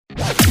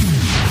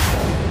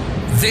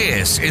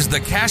This is the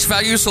Cash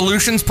Value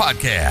Solutions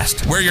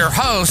Podcast, where your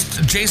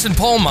hosts, Jason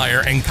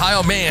Pohlmeyer and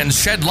Kyle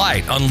Manns, shed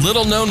light on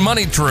little-known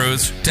money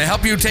truths to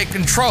help you take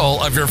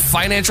control of your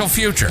financial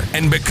future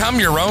and become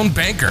your own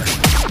banker.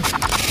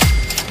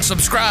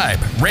 Subscribe,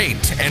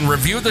 rate, and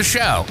review the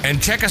show,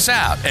 and check us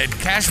out at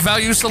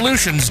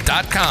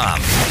cashvaluesolutions.com.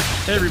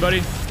 Hey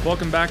everybody,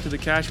 welcome back to the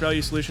Cash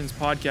Value Solutions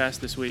Podcast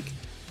this week.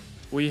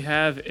 We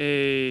have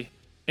a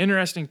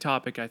interesting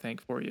topic, I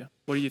think, for you.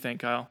 What do you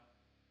think, Kyle?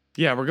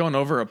 Yeah, we're going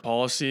over a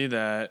policy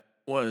that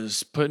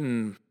was put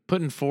in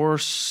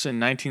force in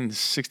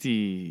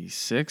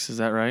 1966. Is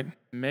that right?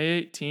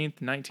 May 18th,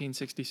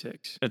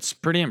 1966. It's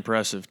pretty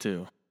impressive,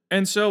 too.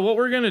 And so what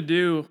we're going to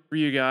do for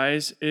you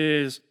guys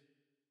is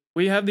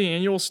we have the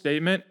annual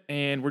statement,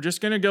 and we're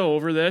just going to go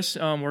over this.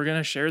 We're going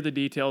to share the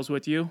details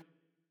with you.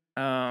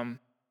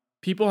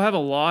 People have a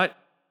lot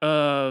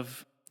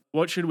of,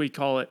 what should we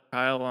call it,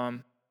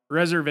 Kyle?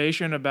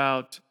 Reservation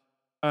about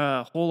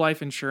whole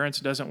life insurance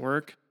doesn't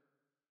work,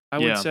 I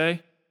would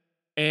say.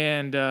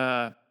 And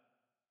I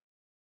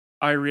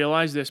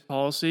realize this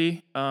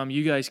policy,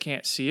 you guys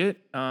can't see it,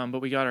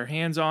 but we got our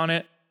hands on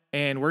it,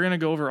 and we're going to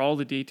go over all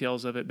the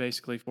details of it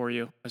basically for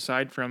you,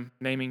 aside from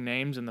naming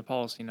names and the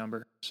policy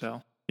number.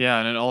 So yeah,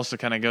 and it also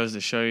kind of goes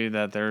to show you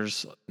that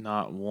there's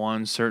not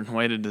one certain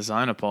way to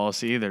design a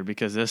policy either,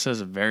 because this is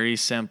a very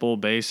simple,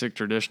 basic,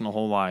 traditional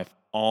whole life,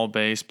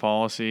 all-based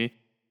policy,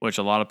 which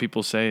a lot of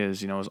people say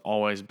is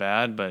always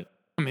bad, but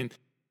I mean,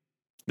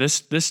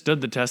 this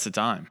stood the test of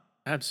time.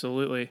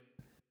 Absolutely.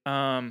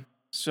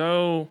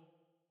 So,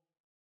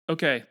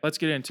 okay, let's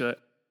get into it.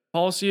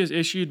 Policy is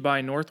issued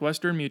by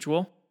Northwestern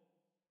Mutual,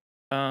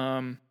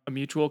 a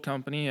mutual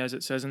company, as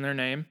it says in their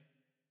name.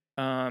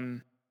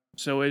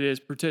 So it is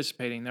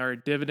participating. There are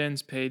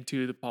dividends paid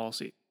to the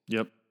policy.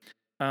 Yep.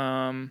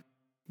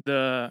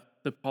 The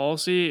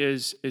policy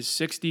is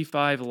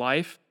 65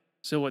 life.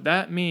 So what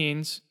that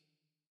means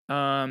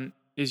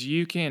is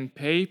you can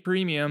pay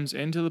premiums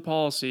into the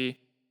policy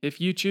if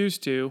you choose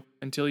to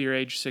until you're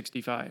age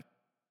 65.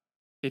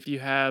 If you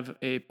have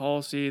a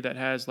policy that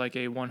has like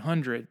a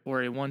 100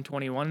 or a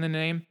 121 in the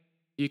name,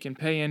 you can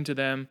pay into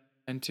them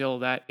until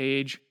that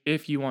age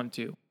if you want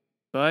to,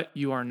 but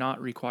you are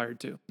not required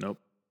to. Nope.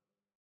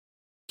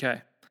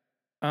 Okay.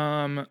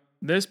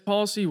 This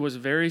policy was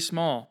very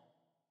small.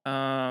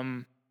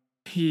 The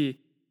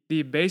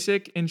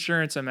basic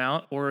insurance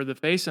amount, or the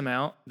face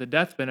amount, the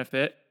death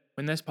benefit,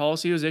 when this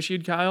policy was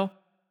issued, Kyle,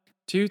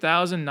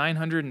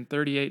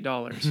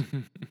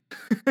 $2,938.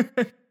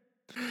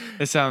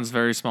 It sounds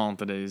very small in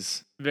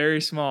today's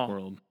very small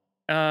world.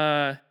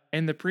 And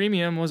the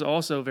premium was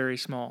also very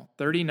small,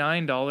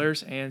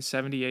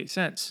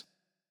 $39.78.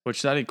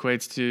 Which that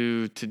equates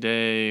to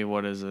today,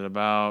 what is it,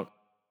 about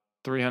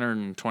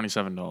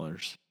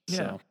 $327.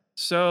 Yeah.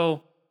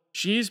 So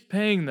she's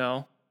paying,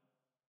 though,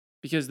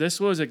 because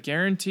this was a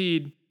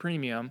guaranteed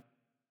premium,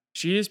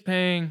 she is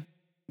paying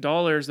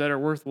dollars that are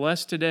worth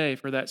less today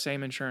for that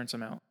same insurance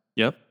amount.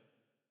 Yep.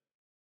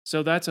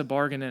 So that's a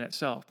bargain in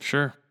itself.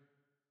 Sure.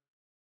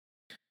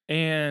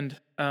 And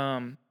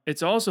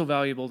it's also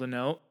valuable to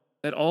note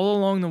that all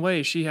along the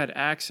way, she had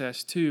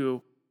access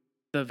to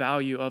the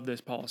value of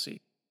this policy.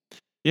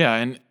 Yeah,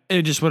 and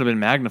it just would have been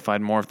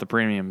magnified more if the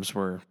premiums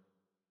were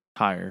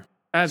higher.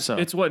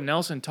 It's what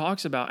Nelson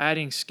talks about,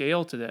 adding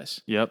scale to this.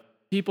 Yep.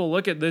 People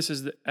look at this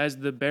as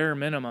the bare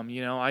minimum.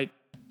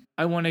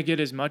 I want to get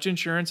as much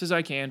insurance as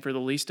I can for the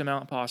least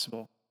amount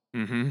possible.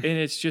 Mm-hmm. And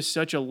it's just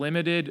such a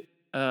limited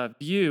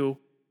view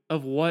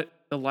of what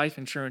the life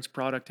insurance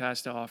product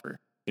has to offer.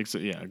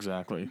 Yeah,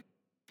 exactly.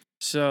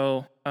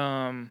 So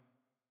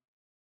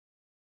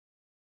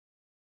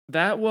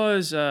that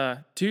was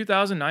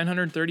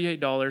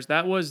 $2,938.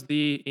 That was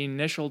the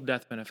initial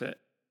death benefit.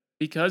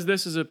 Because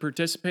this is a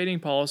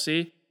participating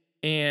policy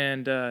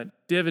and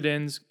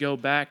dividends go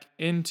back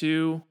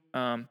into,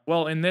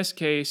 in this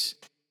case,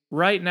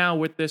 right now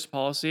with this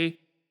policy,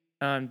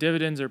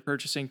 dividends are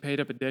purchasing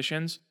paid-up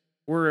additions.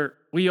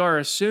 We are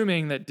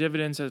assuming that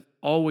dividends have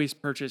always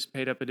purchased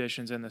paid-up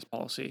additions in this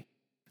policy.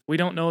 We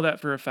don't know that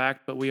for a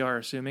fact, but we are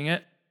assuming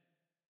it.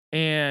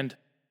 And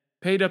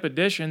paid-up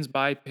additions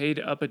buy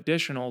paid-up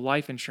additional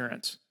life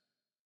insurance.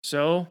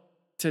 So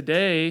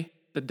today,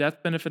 the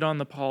death benefit on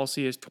the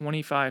policy is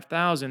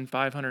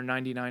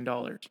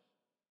 $25,599.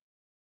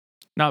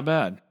 Not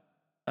bad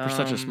for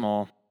such a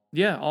small.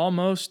 Yeah,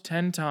 almost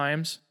 10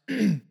 times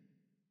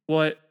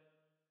what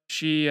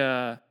she,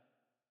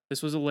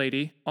 this was a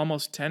lady,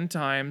 almost 10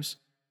 times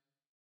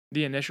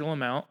the initial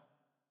amount.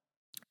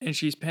 And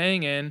she's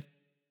paying in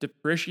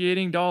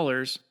depreciating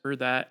dollars for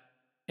that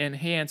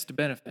enhanced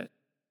benefit,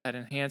 that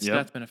enhanced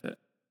death benefit.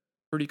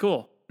 Pretty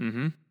cool.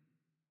 Mm-hmm.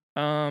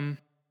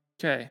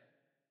 Okay.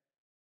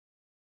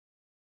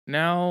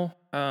 Now,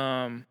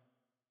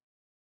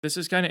 this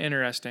is kind of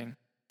interesting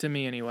to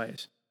me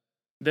anyways.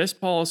 This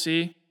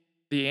policy,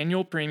 the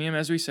annual premium,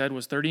 as we said,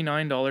 was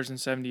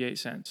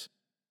 $39.78.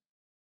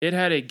 It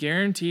had a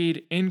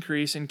guaranteed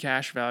increase in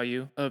cash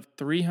value of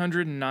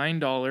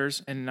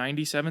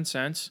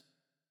 $309.97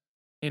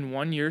 in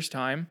 1 year's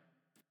time.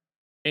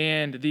 And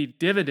And the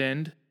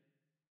dividend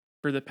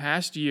for the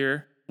past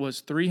year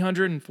was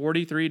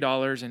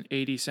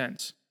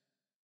 $343.80.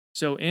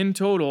 So in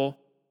total,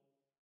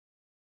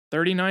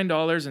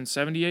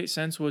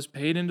 $39.78 was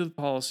paid into the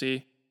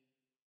policy.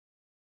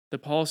 The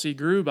policy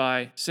grew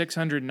by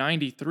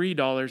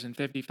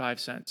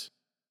 $693.55.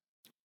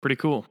 Pretty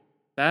cool.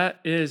 That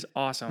is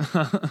awesome.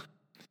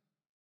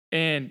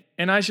 And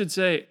I should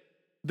say,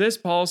 this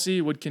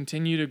policy would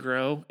continue to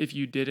grow if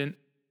you didn't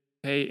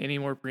pay any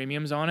more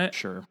premiums on it.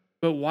 Sure.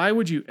 But why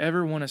would you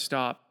ever want to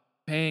stop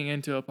paying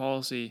into a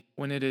policy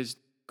when it is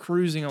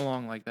cruising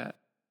along like that?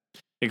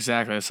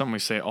 Exactly. That's something we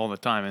say all the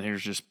time, and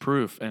here's just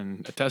proof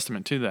and a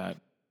testament to that.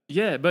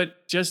 Yeah,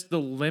 but just the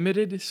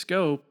limited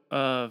scope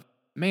of,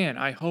 man,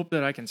 I hope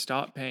that I can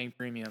stop paying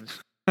premiums,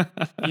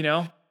 you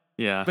know?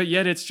 Yeah. But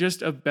yet it's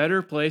just a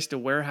better place to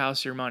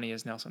warehouse your money,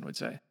 as Nelson would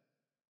say.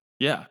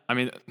 Yeah. I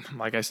mean,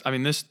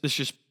 this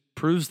just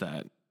proves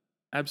that.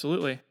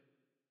 Absolutely.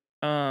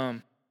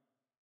 Where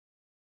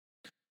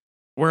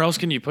else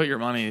can you put your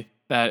money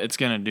that it's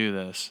going to do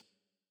this?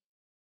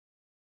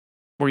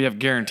 Where you have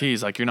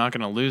guarantees, like you're not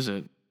going to lose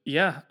it.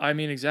 Yeah, I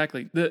mean,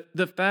 exactly. The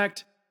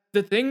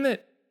thing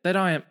that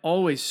I am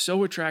always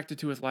so attracted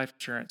to with life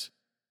insurance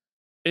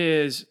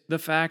is the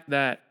fact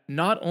that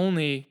not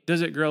only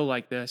does it grow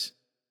like this,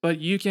 but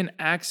you can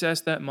access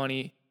that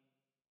money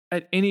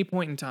at any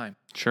point in time.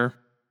 Sure.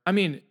 I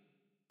mean,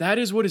 that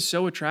is what is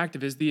so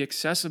attractive, is the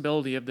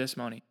accessibility of this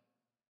money.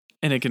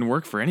 And it can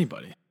work for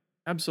anybody.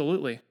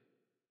 Absolutely.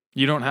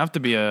 You don't have to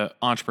be an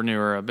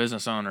entrepreneur or a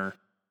business owner.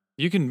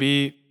 You can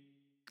be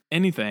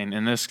anything,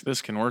 and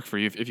this can work for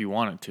you if you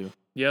want it to.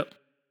 Yep.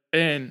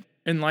 And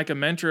like a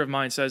mentor of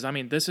mine says, I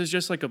mean, this is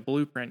just like a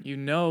blueprint. You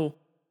know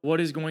what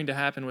is going to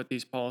happen with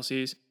these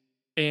policies,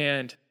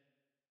 and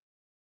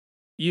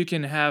you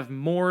can have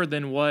more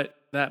than what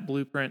that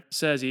blueprint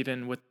says,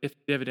 even with if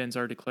dividends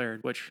are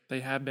declared, which they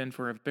have been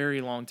for a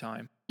very long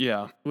time.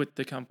 Yeah. With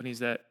the companies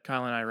that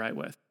Kyle and I write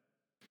with.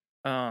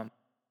 I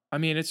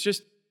mean, it's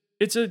just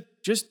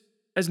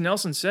as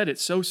Nelson said,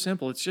 it's so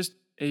simple. It's just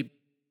a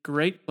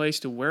great place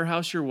to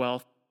warehouse your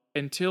wealth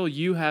until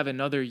you have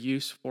another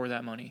use for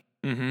that money.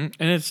 Mm-hmm.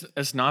 And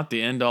it's not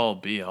the end all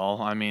be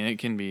all. I mean, it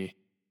can be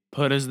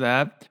put as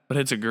that, but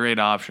it's a great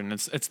option.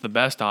 It's the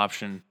best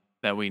option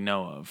that we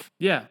know of.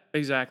 Yeah,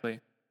 exactly.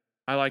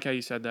 I like how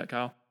you said that,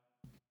 Kyle.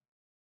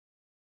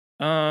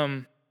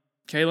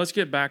 Okay, let's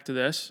get back to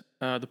this.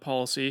 The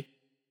policy.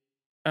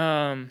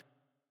 The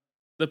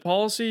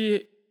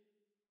policy.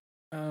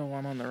 Oh,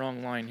 I'm on the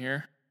wrong line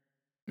here.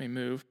 Let me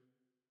move.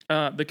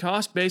 The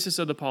cost basis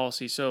of the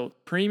policy. So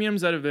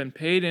premiums that have been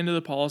paid into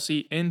the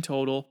policy in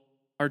total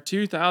are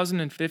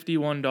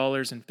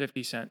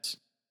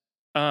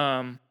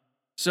 $2,051.50.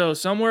 So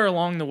somewhere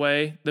along the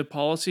way, the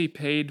policy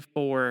paid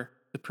for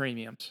the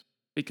premiums,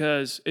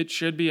 because it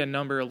should be a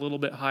number a little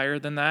bit higher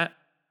than that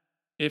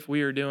if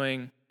we are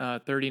doing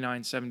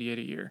 $39.78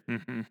 a year.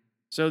 Mm-hmm.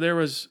 So there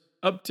was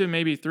up to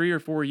maybe 3 or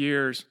 4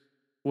 years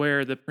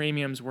where the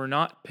premiums were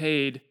not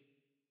paid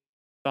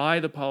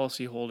by the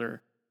policyholder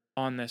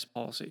on this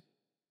policy.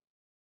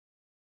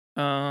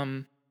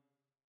 And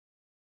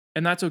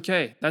that's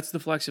okay. That's the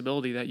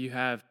flexibility that you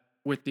have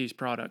with these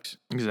products.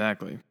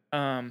 Exactly.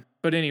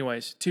 But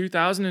anyways,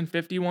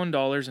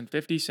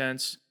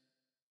 $2,051.50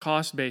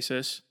 cost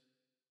basis.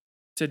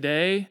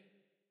 Today,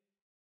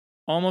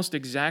 almost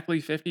exactly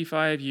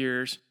 55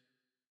 years,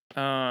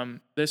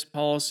 this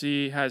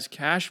policy has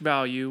cash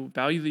value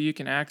that you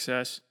can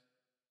access.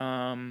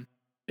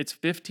 It's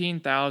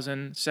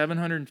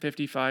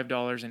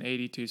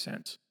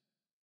 $15,755.82.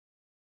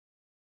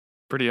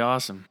 Pretty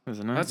awesome,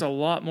 isn't it? That's a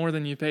lot more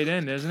than you paid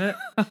in, isn't it?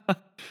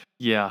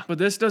 Yeah. But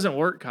this doesn't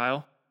work,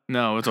 Kyle.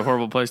 No, it's a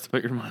horrible place to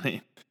put your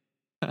money.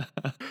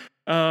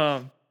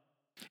 I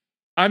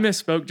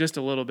misspoke just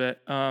a little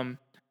bit.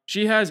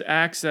 She has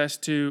access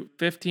to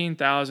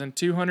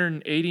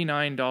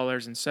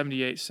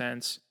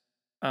 $15,289.78,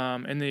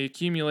 and the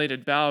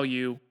accumulated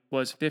value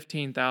was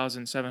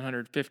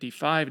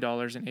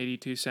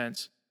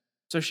 $15,755.82.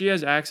 So she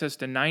has access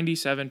to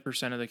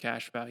 97% of the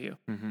cash value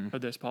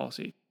of this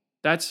policy.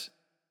 That's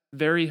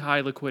very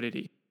high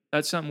liquidity.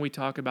 That's something we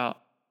talk about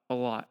a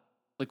lot,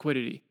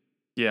 liquidity.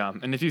 Yeah,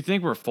 and if you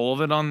think we're full of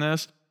it on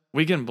this,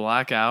 we can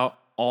black out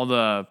all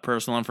the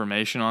personal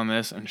information on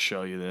this and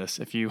show you this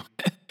if you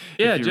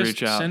yeah, if you just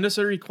reach out. Send us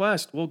a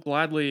request. We'll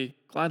gladly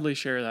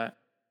share that.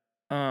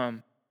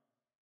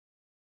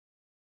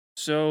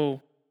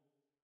 So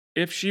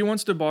if she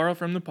wants to borrow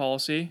from the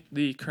policy,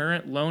 the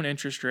current loan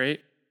interest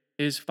rate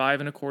is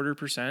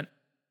 5.25%.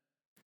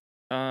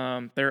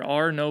 There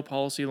are no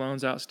policy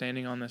loans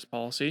outstanding on this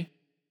policy.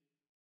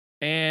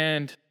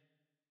 And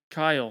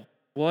Kyle,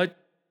 what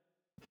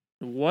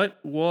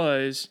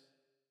was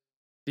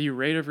the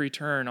rate of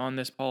return on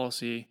this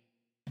policy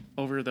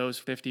over those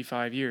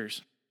 55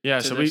 years? Yeah,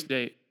 to so this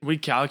date? we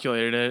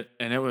calculated it,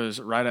 and it was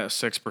right at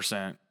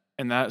 6%.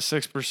 And that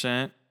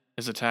 6%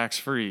 is a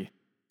tax-free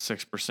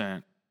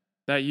 6%.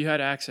 That you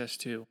had access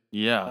to.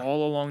 Yeah.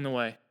 All along the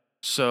way.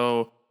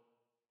 So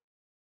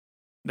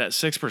that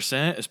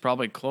 6% is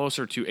probably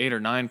closer to 8 or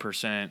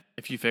 9%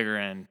 if you figure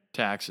in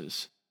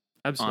taxes.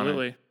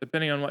 Absolutely.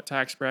 Depending on what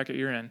tax bracket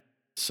you're in.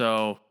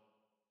 So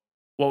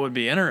what would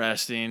be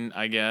interesting,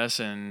 I guess,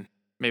 and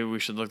maybe we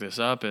should look this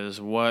up, is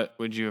what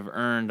would you have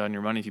earned on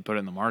your money if you put it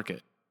in the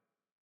market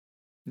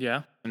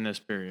Yeah. in this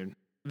period?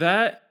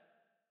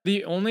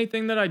 The only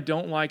thing that I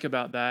don't like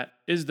about that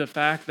is the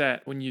fact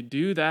that when you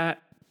do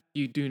that,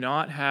 you do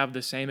not have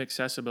the same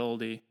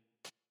accessibility.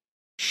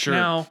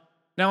 Sure.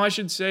 Now I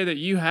should say that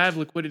you have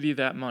liquidity of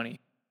that money,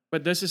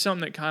 but this is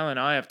something that Kyle and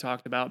I have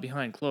talked about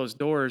behind closed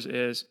doors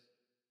is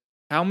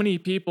how many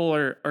people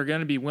are going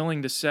to be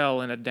willing to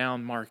sell in a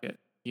down market,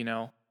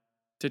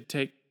 to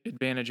take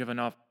advantage of an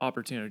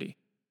opportunity.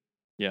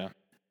 Yeah.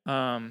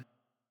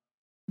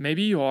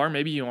 Maybe you are,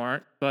 maybe you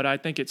aren't, but I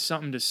think it's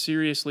something to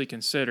seriously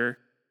consider.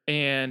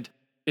 And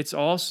it's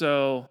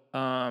also,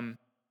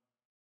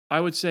 I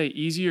would say,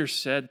 easier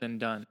said than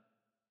done.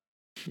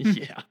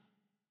 Yeah.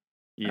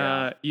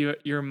 Yeah.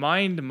 Your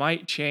mind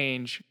might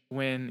change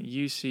when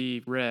you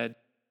see red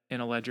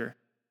in a ledger.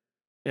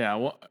 Yeah.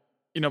 Well,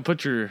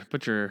 put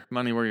your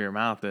money where your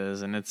mouth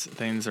is, and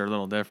things are a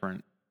little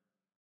different.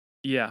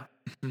 Yeah.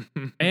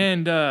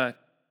 And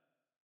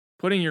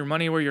putting your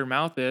money where your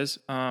mouth is,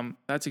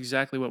 that's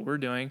exactly what we're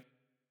doing,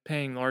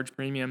 paying large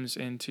premiums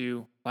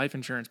into life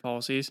insurance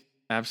policies.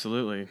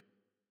 Absolutely.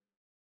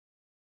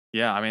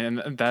 Yeah, I mean,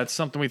 and that's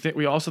something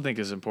we also think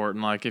is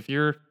important. Like if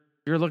you're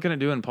looking at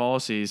doing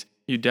policies,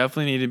 you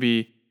definitely need to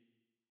be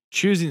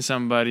choosing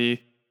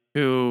somebody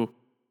who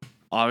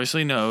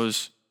obviously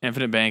knows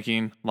infinite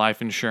banking,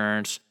 life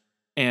insurance,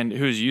 and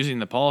who's using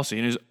the policy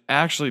and who's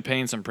actually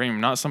paying some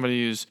premium, not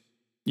somebody who's,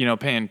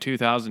 paying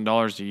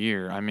 $2,000 a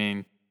year. I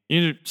mean,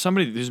 you need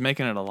somebody who's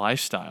making it a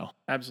lifestyle.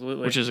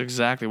 Absolutely. Which is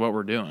exactly what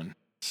we're doing.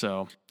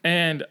 So,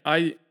 and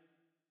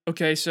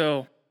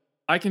so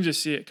I can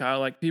just see it, Kyle.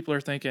 Like people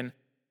are thinking,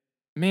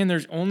 man,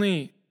 there's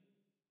only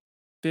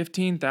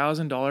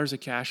 $15,000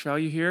 of cash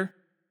value here.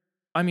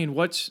 I mean,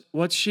 what's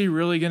she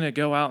really going to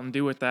go out and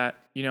do with that,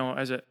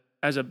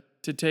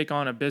 to take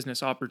on a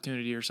business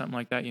opportunity or something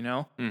like that,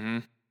 Mm-hmm.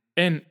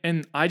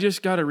 And I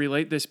just got to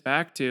relate this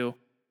back to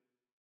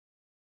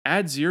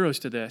add zeros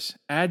to this,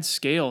 add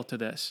scale to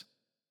this.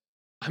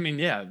 I mean,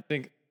 yeah,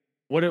 think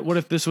what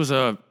if this was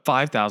a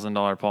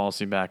 $5,000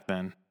 policy back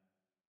then?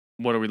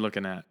 What are we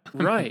looking at?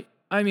 Right.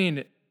 I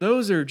mean,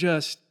 those are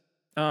just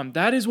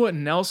that is what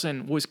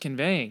Nelson was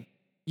conveying.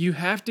 You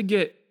have to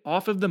get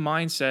off of the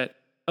mindset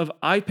of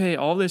I pay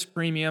all this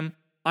premium.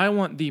 I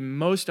want the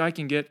most I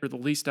can get for the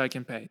least I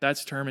can pay.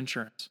 That's term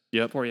insurance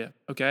for you.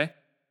 Okay.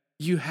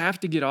 You have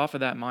to get off of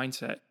that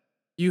mindset.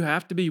 You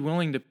have to be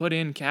willing to put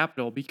in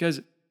capital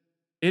because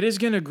it is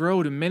going to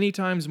grow to many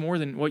times more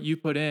than what you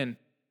put in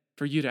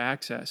for you to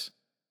access.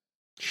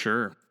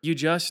 Sure.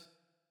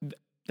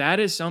 That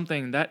is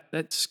something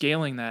that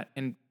scaling that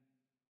and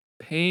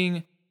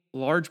paying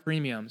large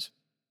premiums.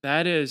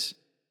 That is,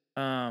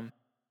 that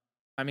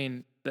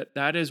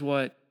is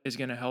what is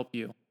going to help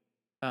you.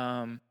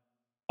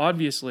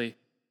 Obviously,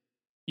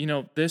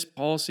 this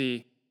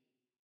policy,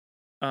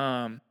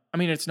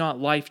 it's not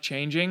life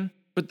changing,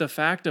 but the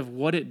fact of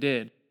what it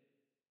did,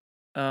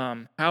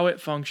 how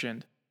it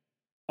functioned,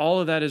 all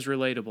of that is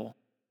relatable.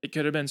 It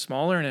could have been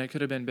smaller and it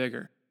could have been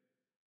bigger.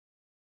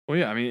 Well,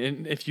 yeah, I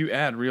mean, if you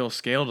add real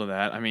scale to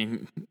that, I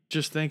mean,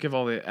 just think of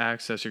all the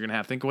access you're going to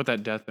have. Think of what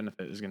that death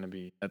benefit is going to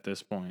be at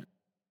this point.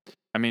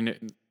 I mean,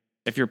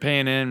 if you're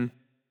paying in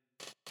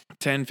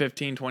 10,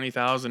 15,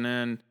 20,000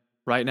 in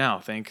right now,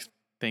 think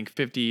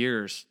 50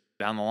 years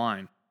down the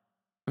line.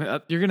 I mean,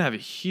 you're going to have a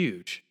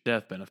huge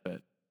death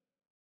benefit.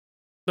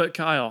 But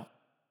Kyle,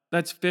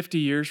 that's 50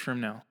 years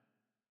from now.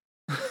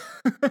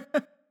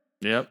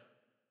 Yep.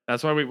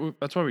 That's why we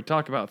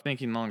talk about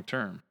thinking long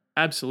term.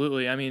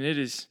 Absolutely. I mean, it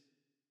is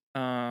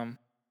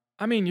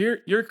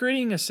you're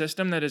creating a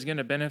system that is going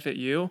to benefit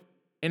you,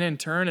 and in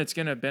turn it's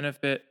going to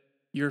benefit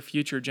your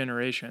future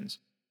generations,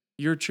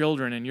 your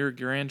children and your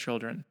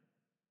grandchildren.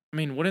 I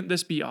mean, wouldn't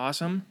this be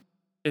awesome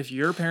if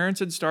your parents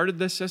had started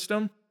this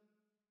system?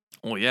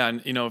 Well, yeah,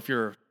 and if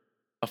you're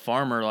a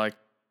farmer, like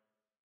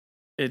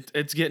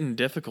it's getting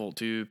difficult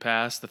to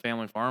pass the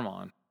family farm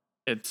on.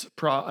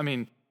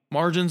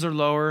 Margins are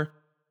lower.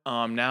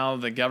 Now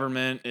the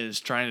government is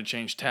trying to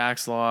change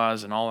tax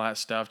laws and all that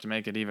stuff to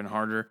make it even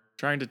harder.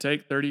 Trying to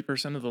take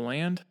 30% of the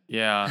land?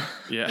 Yeah.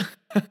 Yeah,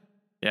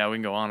 we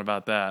can go on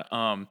about that.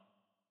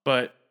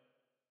 But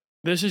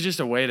this is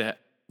just a way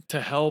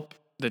to help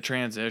the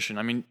transition.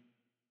 I mean,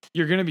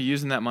 you're going to be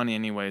using that money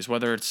anyways,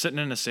 whether it's sitting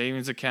in a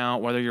savings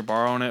account, whether you're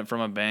borrowing it from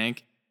a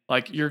bank,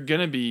 like you're going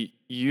to be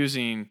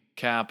using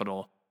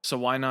capital. So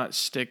why not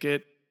stick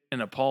it in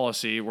a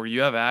policy where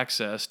you have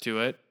access to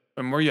it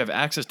and where you have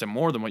access to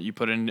more than what you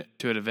put into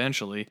it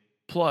eventually,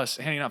 plus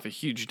handing off a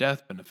huge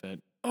death benefit.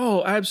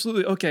 Oh,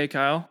 absolutely. Okay,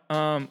 Kyle.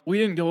 We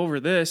didn't go over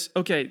this.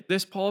 Okay,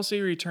 this policy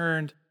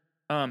returned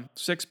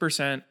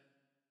 6%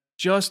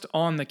 just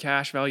on the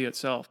cash value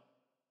itself.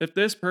 If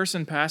this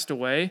person passed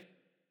away,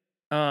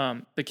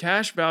 the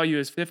cash value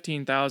is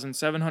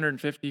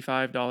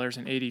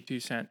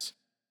 $15,755.82.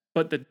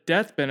 but the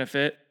death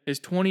benefit is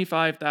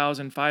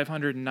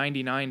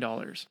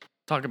 $25,599.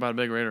 Talk about a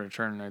big rate of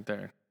return right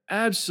there.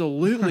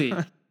 Absolutely.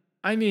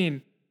 I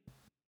mean,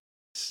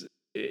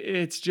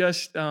 it's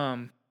just,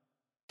 I'm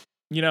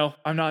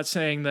not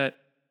saying that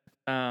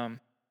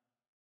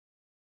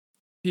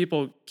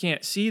people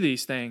can't see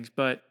these things,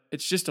 but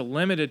it's just a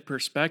limited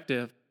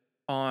perspective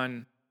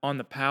on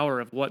the power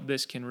of what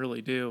this can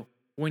really do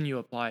when you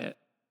apply it.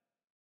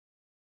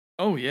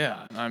 Oh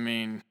yeah, I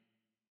mean,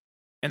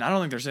 and I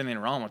don't think there's anything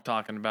wrong with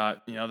talking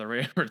about the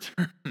rate of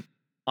return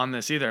on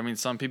this either. I mean,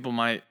 some people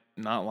might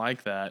not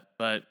like that,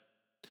 but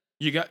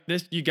you got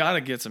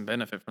to get some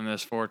benefit from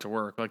this for it to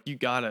work. Like you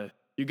gotta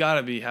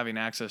be having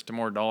access to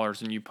more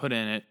dollars than you put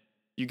in it.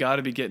 You got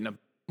to be getting a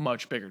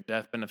much bigger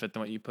death benefit than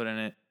what you put in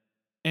it.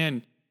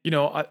 And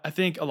I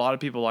think a lot of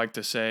people like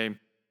to say,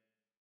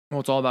 well,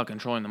 it's all about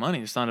controlling the money.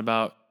 It's not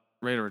about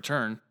rate of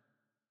return,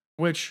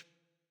 which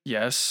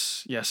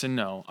yes and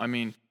no. I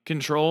mean,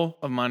 control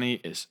of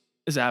money is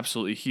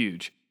absolutely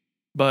huge,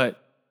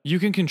 but you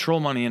can control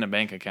money in a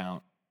bank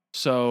account.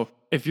 So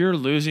if you're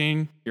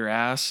losing your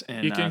ass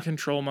and you can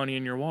control money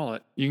in your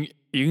wallet. You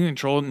can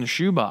control it in the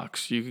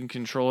shoebox. You can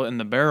control it in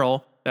the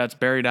barrel that's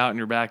buried out in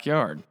your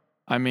backyard.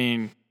 I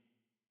mean,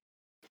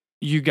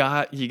 you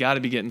got to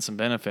be getting some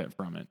benefit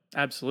from it.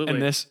 Absolutely.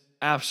 And this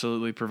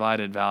absolutely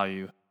provided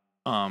value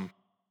to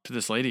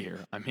this lady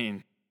here. I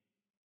mean,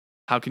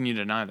 how can you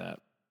deny that?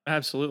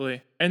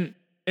 Absolutely. And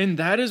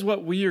that is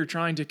what we are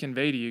trying to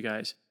convey to you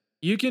guys.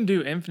 You can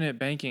do infinite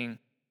banking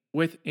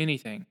with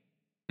anything.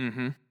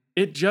 Mm-hmm.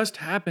 It just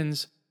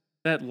happens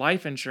that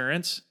life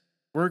insurance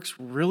works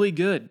really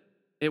good.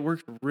 It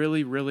works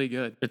really, really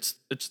good. It's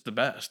the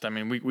best. I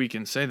mean, we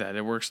can say that.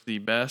 It works the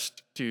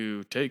best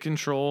to take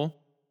control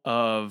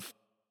of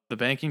the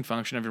banking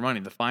function of your money,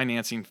 the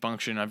financing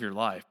function of your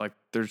life. Like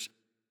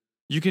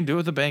you can do it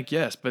with a bank,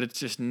 yes, but it's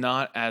just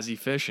not as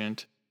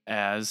efficient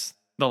as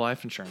the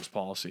life insurance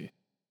policy.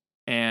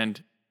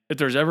 And if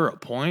there's ever a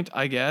point,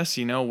 I guess,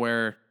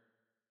 where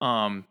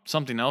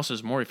something else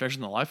is more efficient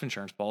than the life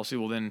insurance policy,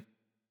 well then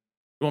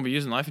you won't be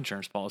using life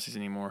insurance policies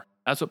anymore.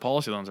 That's what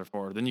policy loans are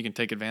for. Then you can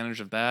take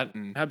advantage of that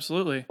and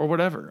absolutely, or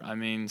whatever. I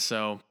mean,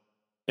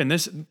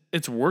 and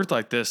it's worked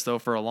like this though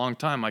for a long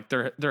time. Like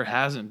there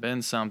hasn't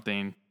been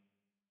something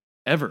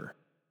ever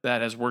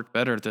that has worked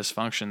better at this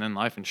function than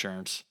life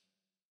insurance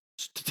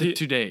to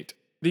date.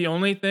 The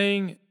only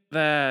thing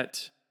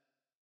that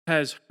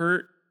has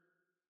hurt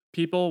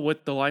people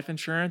with the life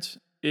insurance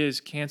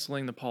is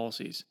canceling the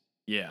policies.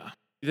 Yeah.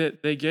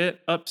 That they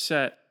get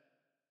upset.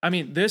 I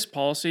mean, this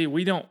policy,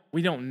 we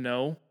don't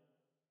know,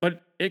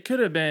 but it could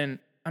have been,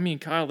 I mean,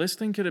 Kyle, this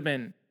thing could have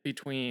been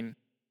between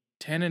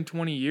 10 and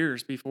 20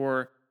 years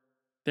before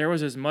there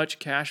was as much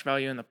cash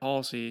value in the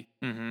policy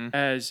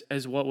as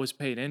what was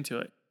paid into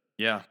it.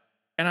 Yeah.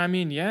 And I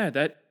mean, yeah,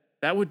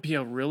 that would be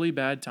a really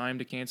bad time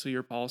to cancel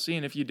your policy.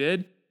 And if you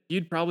did,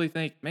 you'd probably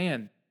think,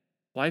 man,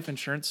 life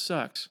insurance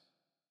sucks.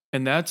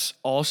 And that's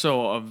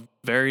also a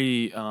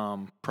very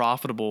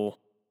profitable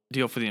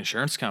deal for the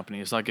insurance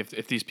companies. Like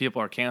if these people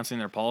are canceling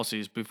their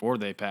policies before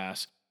they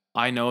pass.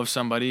 I know of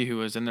somebody who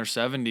was in their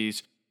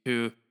 70s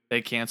who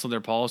they canceled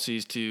their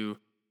policies to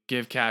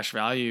give cash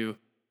value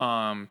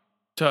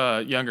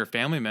to younger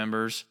family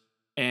members.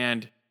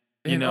 And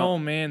oh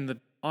man, the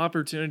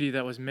opportunity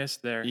that was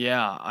missed there.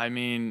 Yeah, I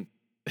mean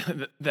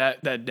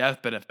that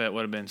death benefit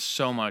would have been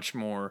so much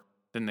more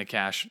than the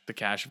cash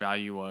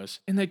value was.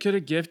 And they could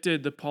have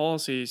gifted the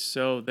policies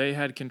so they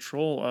had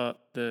control of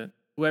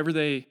whoever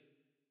they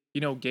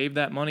gave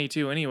that money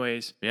to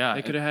anyways. Yeah.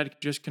 They could have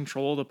had just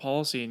control of the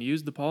policy and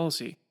used the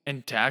policy.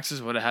 And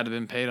taxes would have had to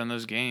been paid on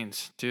those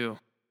gains too.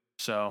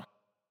 So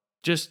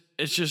it's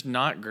just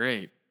not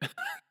great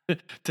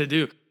to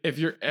do. If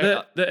you're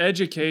the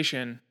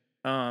education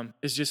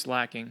is just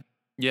lacking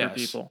for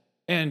people.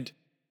 And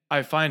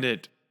I find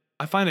it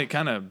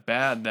kind of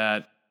bad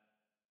that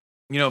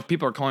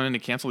people are calling in to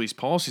cancel these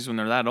policies when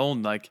they're that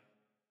old. Like,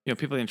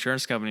 people at the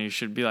insurance companies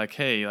should be like,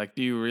 hey, like,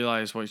 do you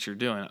realize what you're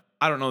doing?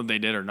 I don't know if they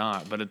did or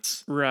not, but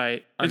it's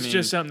right. It's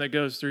just something that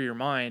goes through your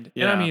mind.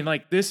 Yeah. And I mean,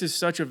 like, this is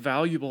such a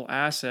valuable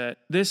asset.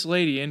 This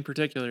lady in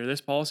particular,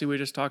 this policy we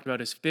just talked about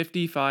is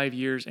 55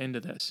 years into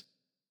this.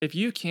 If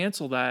you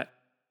cancel that,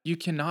 you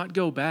cannot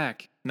go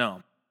back.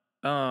 No.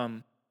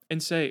 And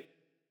say,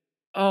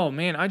 oh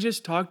man, I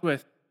just talked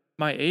with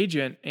my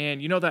agent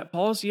and that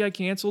policy I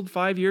canceled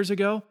 5 years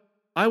ago,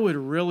 I would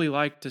really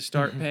like to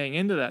start paying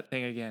into that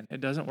thing again.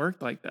 It doesn't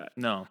work like that.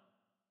 No.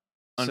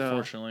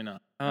 Unfortunately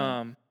not.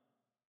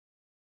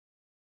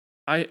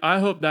 I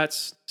hope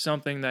that's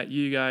something that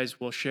you guys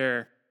will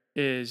share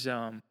is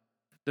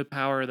the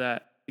power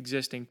that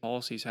existing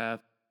policies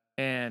have.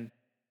 And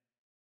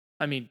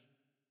I mean,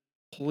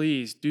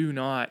 please do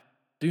not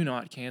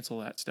cancel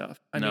that stuff.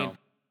 I mean,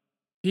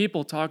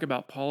 people talk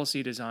about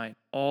policy design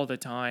all the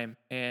time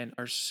and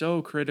are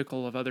so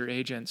critical of other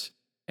agents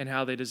and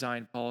how they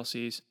design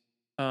policies.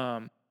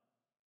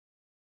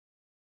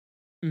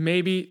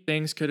 Maybe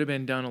things could have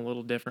been done a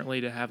little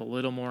differently to have a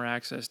little more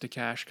access to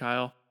cash,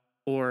 Kyle,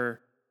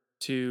 or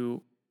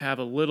to have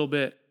a little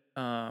bit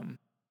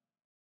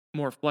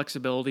more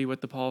flexibility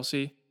with the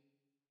policy.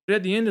 But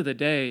at the end of the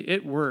day,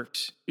 it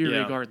works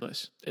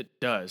irregardless. It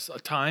does.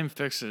 Time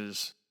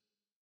fixes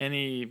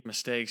any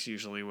mistakes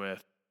usually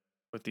with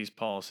these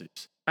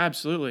policies.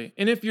 Absolutely.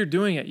 And if you're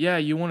doing it, yeah,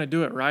 you want to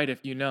do it right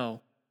if you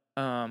know.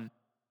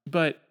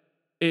 But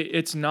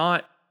it's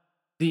not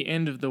the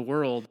end of the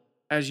world,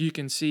 as you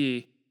can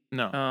see.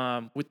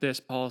 No. With this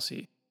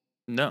policy.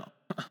 No.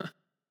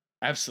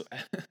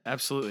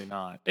 Absolutely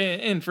not.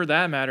 And for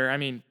that matter, I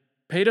mean,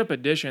 paid up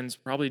additions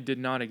probably did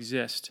not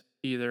exist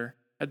either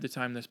at the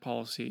time this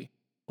policy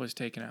was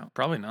taken out.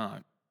 Probably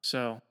not.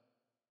 So.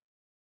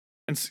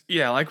 And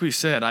yeah, like we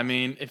said, I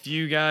mean, if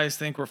you guys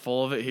think we're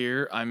full of it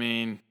here, I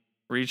mean,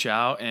 reach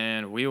out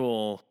and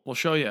we'll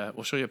show you.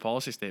 We'll show you a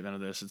policy statement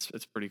of this.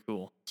 It's pretty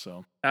cool.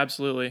 So.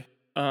 Absolutely.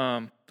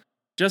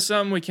 Just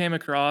something we came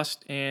across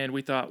and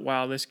we thought,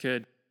 wow, this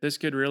could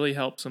really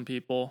help some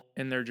people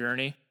in their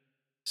journey.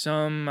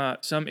 Some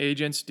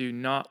agents do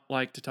not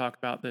like to talk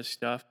about this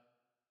stuff,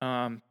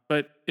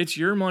 but it's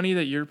your money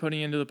that you're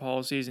putting into the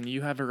policies, and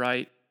you have a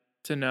right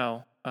to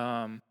know.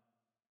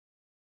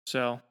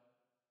 So,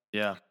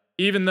 yeah.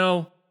 Even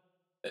though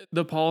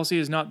the policy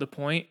is not the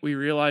point, we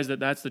realize that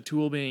that's the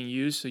tool being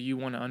used, so you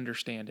want to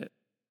understand it.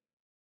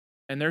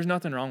 And there's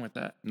nothing wrong with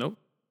that. Nope.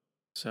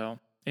 So,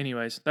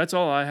 anyways, that's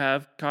all I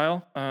have,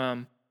 Kyle.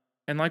 And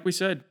like we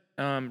said,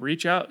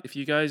 reach out if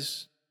you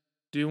guys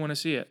do want to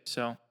see it.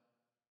 So,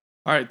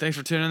 all right. Thanks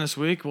for tuning in this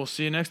week. We'll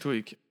see you next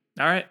week.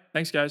 All right.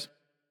 Thanks, guys.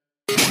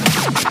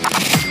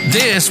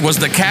 This was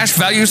the Cash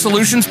Value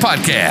Solutions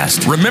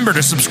Podcast. Remember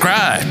to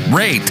subscribe,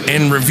 rate,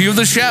 and review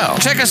the show.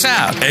 Check us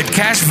out at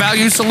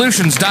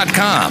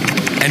cashvaluesolutions.com.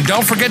 And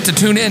don't forget to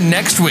tune in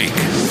next week.